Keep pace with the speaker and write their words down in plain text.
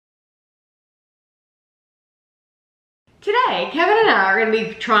Today, Kevin and I are going to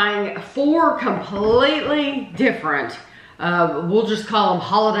be trying 4 completely different, we'll just call them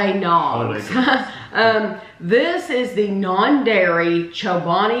holiday nogs. This is the non-dairy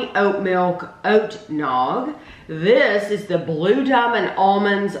Chobani Oat Nog. This is the Blue Diamond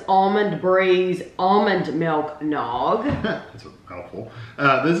Almonds Almond Breeze Almondmilk Nog. That's a mouthful.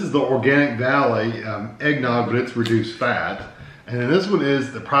 This is the Organic Valley Eggnog, but it's reduced fat. And then this one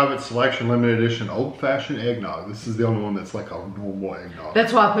is the Private Selection Limited Edition Old Fashioned Eggnog. This is the only one that's like a normal eggnog.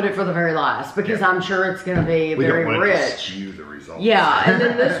 That's why I put it for the very last, because I'm sure it's going to be very rich. We don't want to skew the results. Yeah, and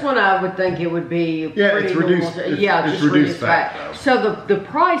then this one I would think it would be pretty reduced. Just reduced fat. So the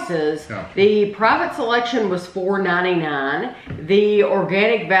prices, the Private Selection was $4.99, the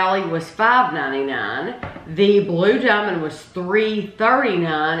Organic Valley was $5.99, the Blue Diamond was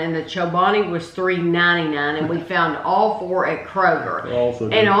 $3.39, and the Chobani was $3.99, and we found all 4 at Kroger.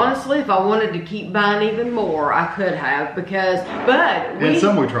 And honestly, if I wanted to keep buying even more, I could have,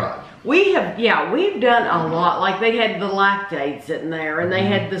 some we tried. We've done a lot. Like they had the Lactaid sitting there, and they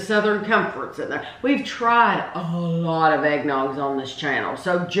had the Southern Comfort sitting there. We've tried a lot of eggnogs on this channel.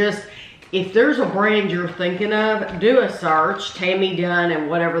 So just, if there's a brand you're thinking of, do a search, Tammy Dunn and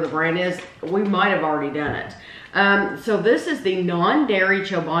whatever the brand is. We might have already done it. So this is the non-dairy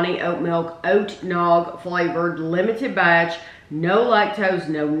Chobani Oat Nog flavored limited batch. No lactose,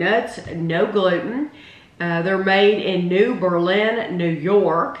 no nuts, no gluten. They're made in New Berlin, New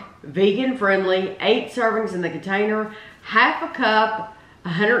York. Vegan friendly, 8 servings in the container. Half a cup,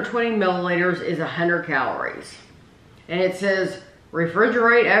 120 milliliters is 100 calories. And it says,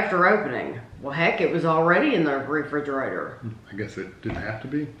 refrigerate after opening. Well, heck, it was already in the refrigerator. I guess it didn't have to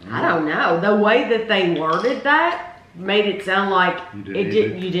be. I don't know. The way that they worded that made it sound like you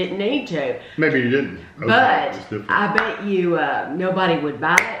didn't need to. Maybe you didn't. But I bet you nobody would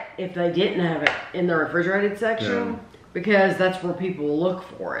buy it if they didn't have it in the refrigerated section, because that's where people look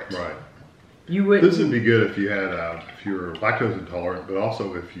for it. Right. You wouldn't. This would be good if you had if you were lactose intolerant, but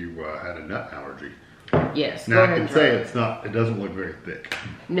also if you had a nut allergy. Yes. Now I can say it's not. It doesn't look very thick.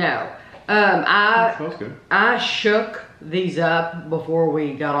 No. It smells good. I shook these up before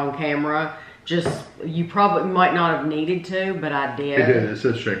we got on camera. Just, you probably might not have needed to, but I did. It did. It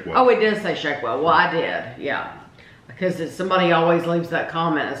says shake well. Oh, it does say shake well. Well, I did. Yeah. Because somebody always leaves that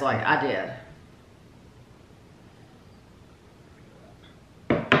comment. It's like, I did.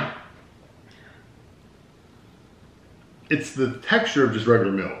 It's the texture of just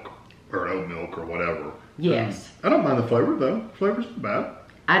regular milk or oat milk or whatever. Yes. I don't mind the flavor though. The flavor's not bad.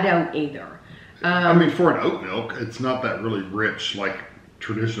 I don't either. I mean, for an oat milk, it's not that really rich like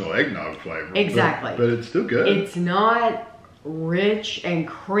traditional eggnog flavor. Exactly. But it's still good. It's not rich and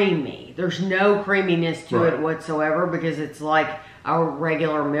creamy. There's no creaminess to it whatsoever, because it's like our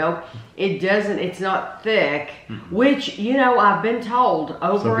regular milk. It's not thick, which, I've been told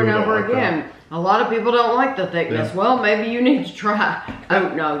over and over again. A lot of people don't like the thickness. Yeah. Well, maybe you need to try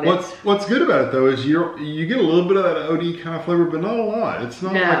oat nog. What's good about it though is you get a little bit of that oaty kind of flavor, but not a lot. It's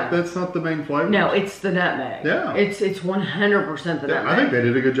not like that's not the main flavor. No, it's the nutmeg. Yeah, it's 100% the nutmeg. I think they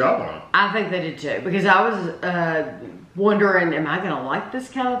did a good job on it. I think they did too, because I was wondering, am I gonna like this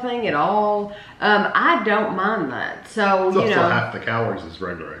kind of thing at all? I don't mind that. So it's also half the calories is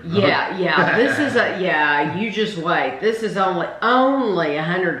regular. Yeah. This is you just wait. This is only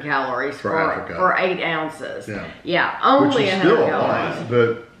 100 calories for 8 ounces. Yeah, only 100 calories. Lot,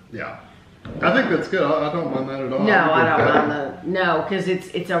 but yeah, I think that's good. I don't mind that at all. No, I don't mind that. No, because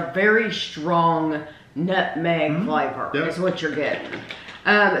it's a very strong nutmeg flavor. Is what you're getting.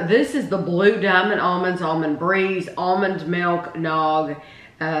 This is the Blue Diamond Almonds Almond Breeze Almondmilk Nog.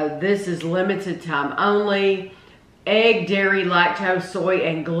 This is limited time only. Egg, dairy, lactose, soy,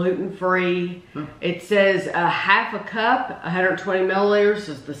 and gluten-free. It says half a cup, 120 milliliters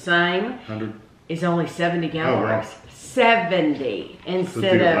is the same. 100. It's only 70 calories. Oh, wow. 70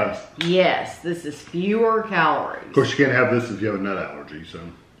 instead of, yes, this is fewer calories. Of course, you can't have this if you have a nut allergy, so.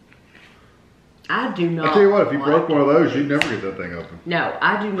 I do not. I tell you what, if you broke one of those, you'd never get that thing open. No,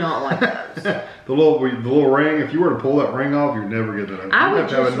 I do not like those. the little ring, if you were to pull that ring off, you'd never get that open. I would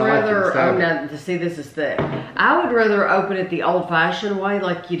just rather, to see this is thick. I would rather open it the old-fashioned way,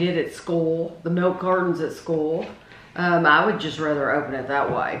 like you did at school, the milk cartons at school. I would just rather open it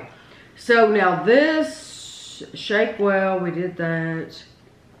that way. So now this, shake well, we did that.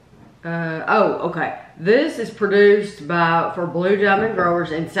 Okay. This is produced for Blue Diamond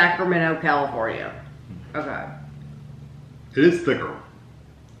growers in Sacramento, California. Okay. It is thicker,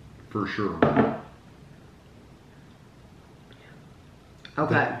 for sure.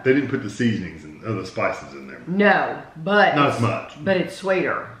 Okay. They didn't put the seasonings and the spices in there. No, but not as much. But it's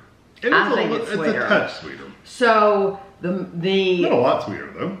sweeter. I think it's sweeter. It's a touch sweeter. So not a lot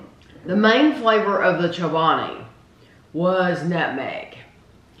sweeter though. The main flavor of the Chobani was nutmeg.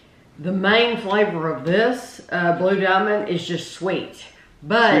 The main flavor of this Blue Diamond is just sweet.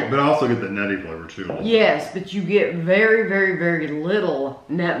 But I also get the nutty flavor too. Yes, but you get very, very, very little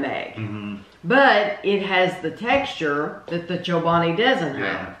nutmeg. But it has the texture that the Chobani doesn't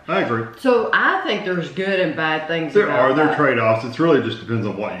have. I agree. So I think there's good and bad things. There are trade-offs. It really just depends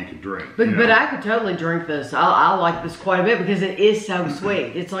on what you can drink. But I could totally drink this. I like this quite a bit because it is so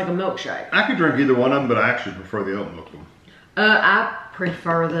sweet. It's like a milkshake. I could drink either one of them, but I actually prefer the oat milk one. I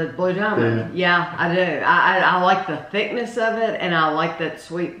prefer the Blue Diamond. Yeah, I do. I like the thickness of it, and I like that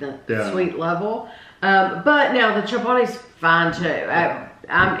sweet level. But now the Chobani's fine too.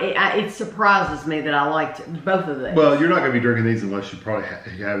 It surprises me that I liked both of these. Well, you're not going to be drinking these unless you probably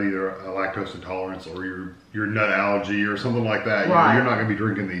have either a lactose intolerance or your nut allergy or something like that. Right. You're not going to be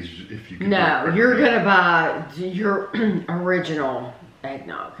drinking these if you can. No, you're going to buy your original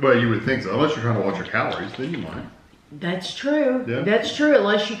eggnog. Well, you would think so. Unless you're trying to watch your calories, then you might. That's true. Yeah. That's true,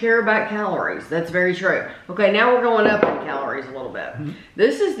 unless you care about calories. That's very true. Okay, now we're going up in calories a little bit.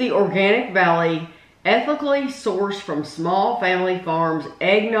 This is the Organic Valley, ethically sourced from small family farms,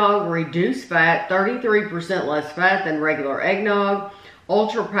 eggnog, reduced fat, 33% less fat than regular eggnog,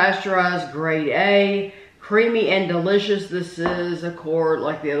 ultra pasteurized grade A, creamy and delicious. This is a quart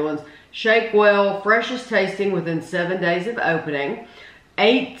like the other ones. Shake well, freshest tasting within 7 days of opening.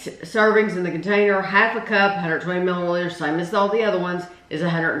 8 servings in the container, half a cup, 120 milliliters, same as all the other ones, is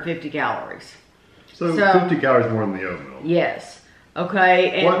 150 calories. So 50 calories more than the oat milk. Yes.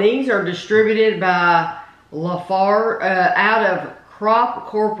 Okay, and these are distributed by Lafarge, out of Crop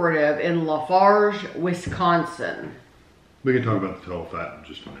Cooperative in Lafarge, Wisconsin. We can talk about the total fat in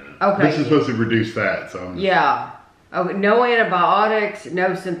just a minute. Okay. This is supposed to reduce fat, so Yeah. Okay, no antibiotics,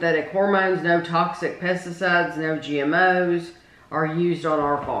 no synthetic hormones, no toxic pesticides, no GMOs are used on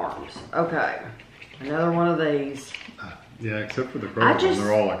our farms. Okay, another one of these. Yeah, except for the Kroger ones,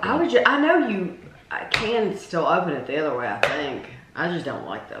 they're all like that. I know you can still open it the other way, I think. I just don't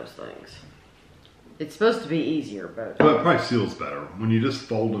like those things. It's supposed to be easier, but... Well, it probably seals better. When you just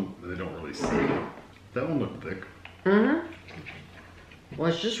fold them, they don't really seal. That one looked thick. Well,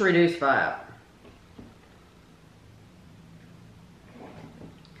 it's just reduced fat.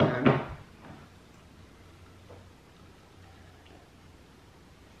 Okay.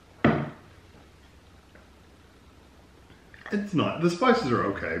 It's not. The spices are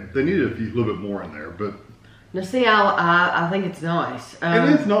okay. They need a little bit more in there, but... Now see, I think it's nice.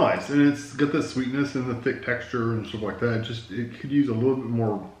 It is nice, and it's got the sweetness and the thick texture and stuff like that. It could use a little bit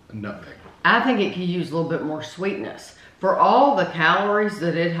more nutmeg. I think it could use a little bit more sweetness. For all the calories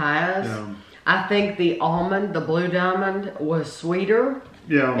that it has, I think the Blue Diamond was sweeter.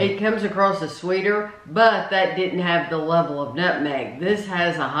 Yeah. It comes across as sweeter, but that didn't have the level of nutmeg. This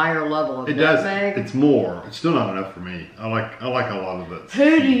has a higher level of nutmeg. It's more. It's still not enough for me. I like a lot of it.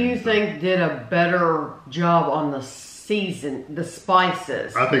 Who do you think did a better job on the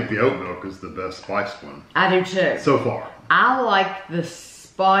spices? I think the oat milk is the best spiced one. I do too. So far. I like the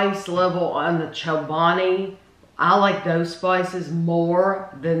spice level on the Chobani. I like those spices more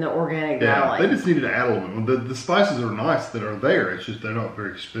than the Organic Valley. They just needed to add a little bit. The spices are nice that are there. It's just they don't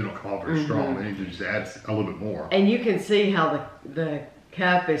come out very strong. They need to just add a little bit more. And you can see how the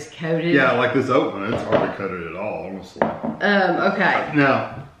cup is coated. Yeah, like this oat one, it's hardly coated at all, honestly. Okay.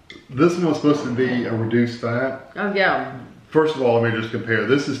 Now, this one was supposed to be a reduced fat. Oh yeah. First of all, let me just compare.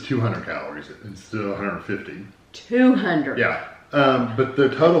 This is 200 calories instead of 150. 200. Yeah. But the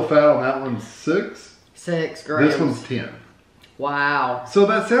total fat on that one's 6. 6 grams. This one's 10. Wow. So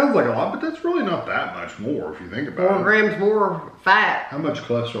that sounds like a lot, but that's really not that much more if you think about it. 4 grams more fat. How much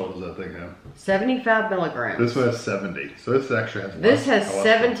cholesterol does that thing have? 75 milligrams. This one has 70. So this actually has This has cholesterol.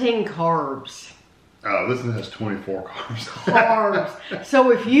 17 carbs. Oh, this one has 24 carbs. Carbs.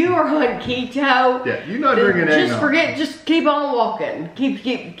 So if you are on keto, you're not drinking eggnog. Just keep on walking.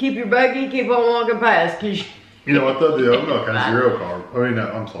 Keep your buggy, keep on walking past. Cause you know what though? The oat milk has 0 carbs. I mean, no,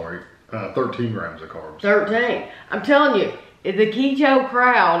 I'm sorry. 13 grams of carbs. 13. I'm telling you, the keto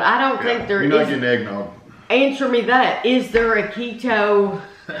crowd, I don't think there is. You're not getting eggnog. Answer me that. Is there a keto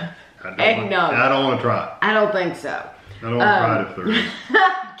eggnog? I don't want to try it. I don't think so. I don't want to try it if there is.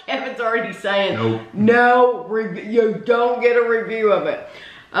 Kevin's already saying, nope. No, you don't get a review of it.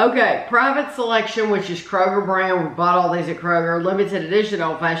 Okay, Private Selection, which is Kroger brand. We bought all these at Kroger. Limited edition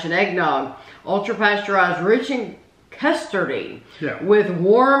old-fashioned eggnog. Ultra pasteurized, rich in custardy with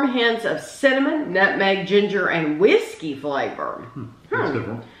warm hints of cinnamon, nutmeg, ginger, and whiskey flavor. That's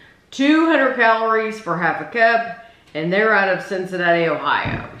different. 200 calories for half a cup. And they're out of Cincinnati,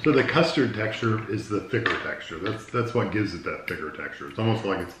 Ohio. So the custard texture is the thicker texture. That's what gives it that thicker texture. It's almost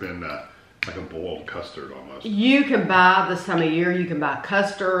like it's been like a boiled custard almost. You can buy this time of year, you can buy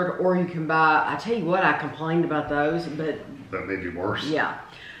custard, or you can buy, I tell you what, I complained about those, but... That made you worse? Yeah.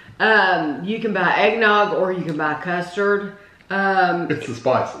 You can buy eggnog or you can buy custard. It's the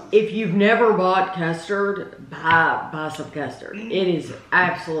spices. If you've never bought custard, buy some custard. It is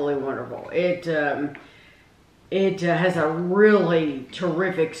absolutely wonderful. It has a really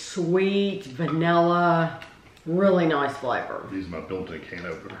terrific sweet vanilla, really nice flavor. Use my built-in can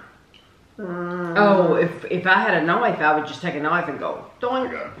opener. Oh, if I had a knife, I would just take a knife and go.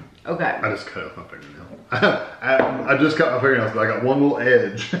 Doink. Okay. I just cut off my fingernail. I just cut my fingernails, but I got one little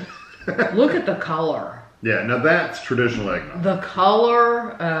edge. Look at the color. Yeah, now that's traditional eggnog. The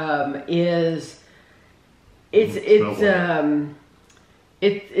color is it's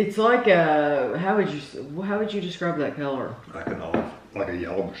like a how would you describe that color? Like an olive, like a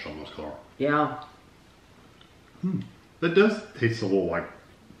yellowish almost color. Yeah. That does taste a little like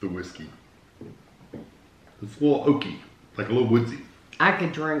the whiskey. It's a little oaky, like a little woodsy. I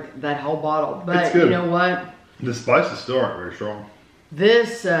could drink that whole bottle, but you know what? The spices still aren't very strong.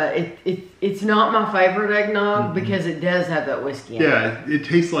 This, it's not my favorite eggnog because it does have that whiskey in it. Yeah, it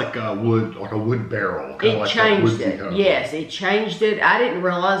tastes like a wood barrel. It changed it. Yes, it changed it. I didn't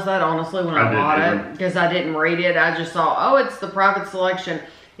realize that, honestly, when I bought it because I didn't read it. I just thought, oh, it's the private selection.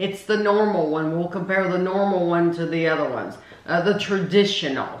 It's the normal one. We'll compare the normal one to the other ones. The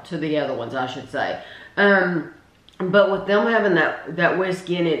traditional to the other ones, I should say. But with them having that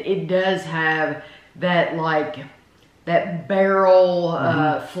whiskey in it, it does have that, like... that barrel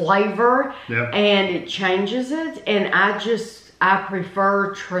flavor, and it changes it, and I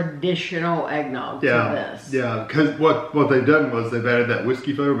prefer traditional eggnog to this. Yeah, because what they've done was they've added that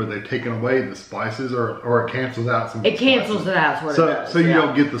whiskey flavor, but they've taken away the spices, or it cancels out some. It cancels it out. What it does. So you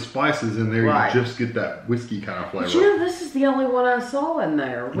don't get the spices in there. Right. You just get that whiskey kind of flavor. But you know, this is the only one I saw in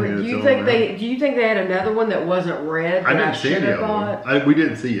there. Do you think they had another one that wasn't red? I didn't see any of them. We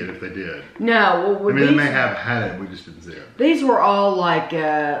didn't see it if they did. No, well, they may have had it. We just didn't see it. These were all like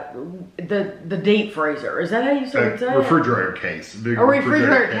the deep freezer. Is that how you say it? Refrigerator case. A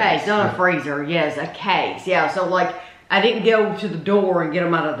refrigerator case, not a freezer. Yes, a case. Yeah, so like I didn't go to the door and get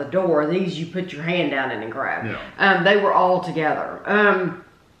them out of the door. These you put your hand down in and grab. Yeah. They were all together.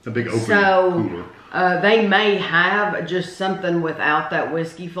 A big open cooler. They may have just something without that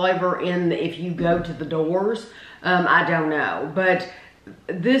whiskey flavor if you go to the doors. I don't know, but.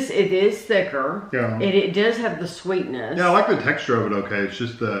 It is thicker. Yeah. It does have the sweetness. Yeah, I like the texture of it. Okay, it's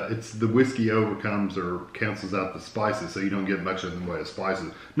just the whiskey overcomes or cancels out the spices, so you don't get much in the way of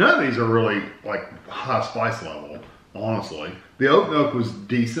spices. None of these are really like high spice level. Honestly, the oat milk was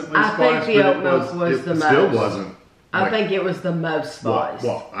decently spiced. I think the oat milk was the most. Still wasn't. I think it was the most spiced.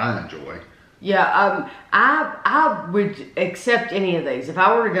 Well, I enjoy. Yeah, I would accept any of these if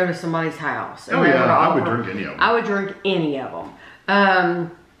I were to go to somebody's house. And I would drink any of them. I would drink any of them.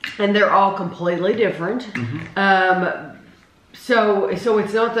 And they're all completely different. So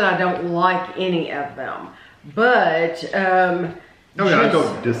it's not that I don't like any of them, but I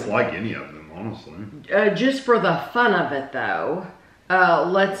don't dislike any of them, honestly. Just for the fun of it, though,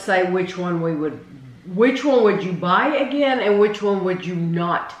 let's say which one would you buy again, and which one would you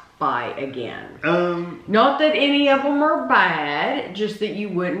not buy again? Not that any of them are bad, just that you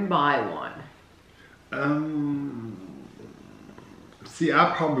wouldn't buy one. See,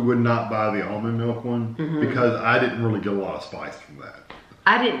 I probably would not buy the almond milk one because I didn't really get a lot of spice from that.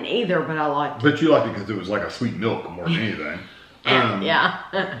 I didn't either, but I liked it. But you liked it because it was like a sweet milk more than anything. Yeah.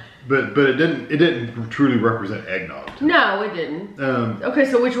 But it didn't truly represent eggnog. No, it didn't. Okay,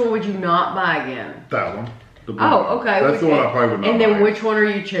 so which one would you not buy again? That one. Okay. That's the one I probably would not buy. And then which one are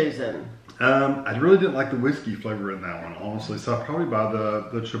you choosing? I really didn't like the whiskey flavor in that one, honestly. So I'd probably buy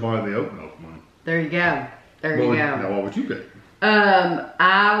the Chobani Oat Nog one. There you go. Now, what would you pick?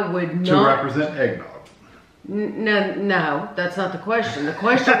 I would not. To represent eggnog. No, that's not the question. The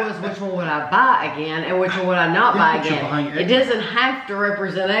question was which one would I buy again and which one would I not buy again. It doesn't have to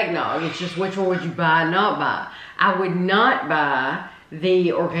represent eggnog. It's just which one would you buy and not buy. I would not buy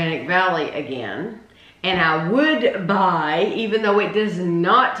the Organic Valley again. And I would buy, even though it does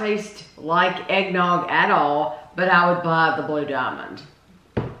not taste like eggnog at all, but I would buy the Blue Diamond.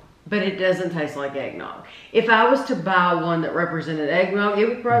 But it doesn't taste like eggnog. If I was to buy one that represented eggnog, it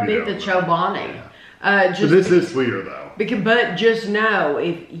would probably be the Chobani. So this is sweeter though. But just know,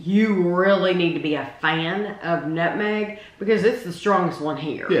 if you really need to be a fan of nutmeg, because it's the strongest one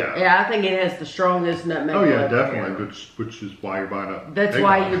here. Yeah, I think it has the strongest nutmeg. Oh yeah, definitely. Which is why you're buying it. That's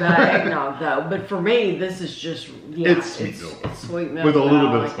why you buy eggnog though. But for me, this is just it's sweet milk. It's sweet milk with a little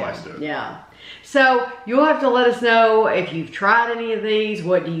bit of spice to it. Yeah. So you'll have to let us know if you've tried any of these.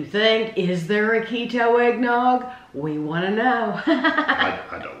 What do you think? Is there a keto eggnog? We want to know.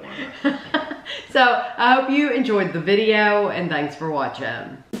 I don't want to know. So I hope you enjoyed the video, and thanks for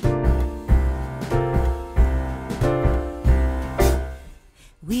watching.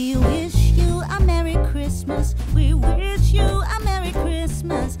 We wish you a Merry Christmas. We wish you a Merry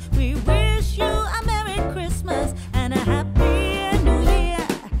Christmas. We wish you a Merry Christmas.